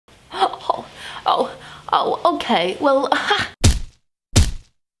Oh, okay, well,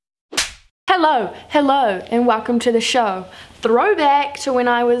 hello, and welcome to the show. Throwback to when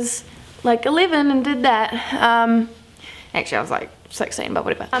I was like 11 and did that. Actually I was like 16, but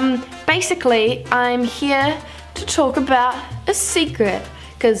whatever. Basically, I'm here to talk about a secret,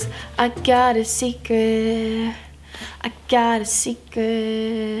 cause I got a secret. I got a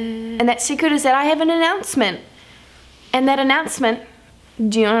secret. And that secret is that I have an announcement. And that announcement,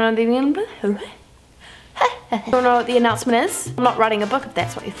 do you know what the announcement is? I'm not writing a book if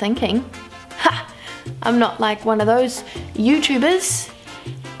that's what you're thinking. Ha! I'm not like one of those YouTubers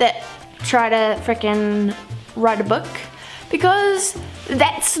that try to frickin' write a book, because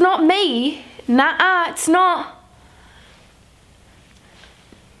that's not me. Nuh-uh, it's not.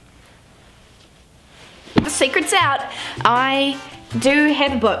 The secret's out. I do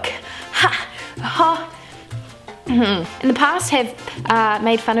have a book. Ha! Ha! In the past have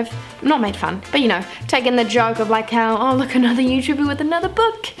made fun of, not made fun, but you know, taken the joke of like how, oh look, another YouTuber with another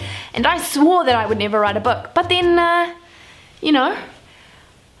book. And I swore that I would never write a book. But then, you know,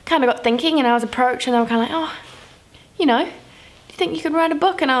 kind of got thinking and I was approached and they were kind of like, oh, you know, do you think you could write a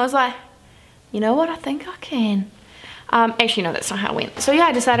book? And I was like, you know what, I think I can. Actually no, that's not how it went. So yeah,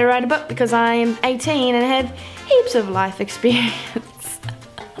 I decided to write a book because I'm 18 and have heaps of life experience.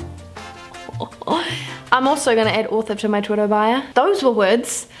 I'm also gonna add author to my Twitter bio. Those were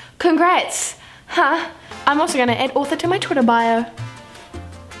words. Congrats. Huh? I'm also gonna add author to my Twitter bio.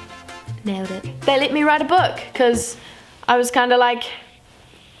 Nailed it. They let me write a book because I was kind of like,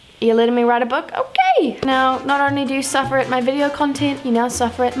 you're letting me write a book? Okay. Now, not only do you suffer at my video content, you now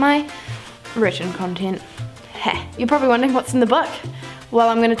suffer at my written content. Heh. You're probably wondering what's in the book. Well,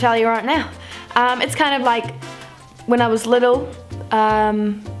 I'm gonna tell you right now. It's kind of like when I was little,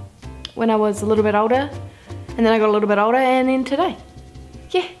 when I was a little bit older, and then I got a little bit older, and then today.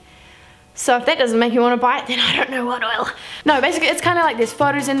 Yeah. So if that doesn't make you want to buy it, then I don't know what will. No, basically it's kind of like there's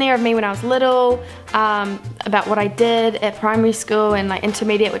photos in there of me when I was little, about what I did at primary school and like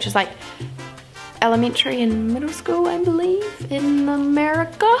intermediate, which is like elementary and middle school, I believe, in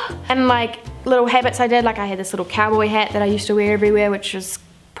America. And like little habits I did, like I had this little cowboy hat that I used to wear everywhere, which was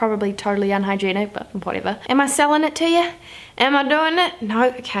probably totally unhygienic, but whatever. Am I selling it to you? Am I doing it? No?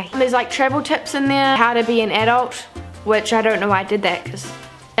 Okay. There's like travel tips in there, how to be an adult, which I don't know why I did that, because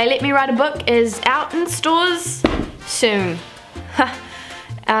They Let Me Write a Book is out in stores soon.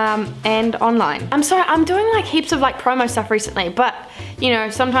 And online. I'm sorry, I'm doing like heaps of like promo stuff recently, but you know,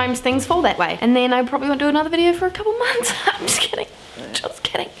 sometimes things fall that way. And then I probably won't do another video for a couple months. I'm just kidding. Just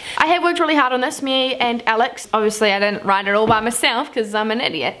kidding. I have worked really hard on this, me and Alex. Obviously I didn't write it all by myself because I'm an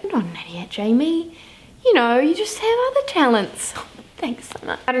idiot. I'm not an idiot, Jamie. You know, you just have other talents. Thanks so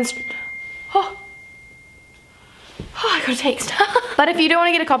much. Oh, I got a text. But if you do want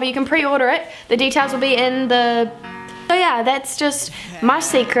to get a copy, you can pre-order it. The details will be in the... So yeah, that's just my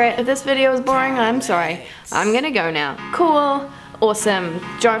secret. If this video was boring, I'm sorry. I'm gonna go now. Cool. Awesome.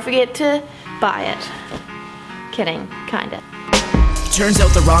 Don't forget to buy it. Kidding. Kinda. Turns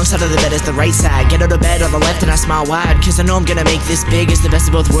out the wrong side of the bed is the right side. Get out of bed on the left and I smile wide, cause I know I'm gonna make this big. It's the best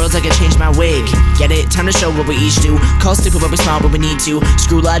of both worlds, I can change my wig. Get it? Time to show what we each do. Call stupid but we smile when we need to.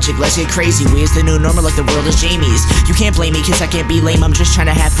 Screw logic, let's get crazy. We is the new normal, like the world is Jamie's. You can't blame me cause I can't be lame. I'm just trying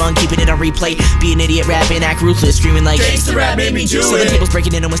to have fun, keeping it on replay. Be an idiot, rapping, act ruthless, screaming like gangsta rap made me do it. So the table's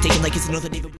breaking in, almost taking like it's another day.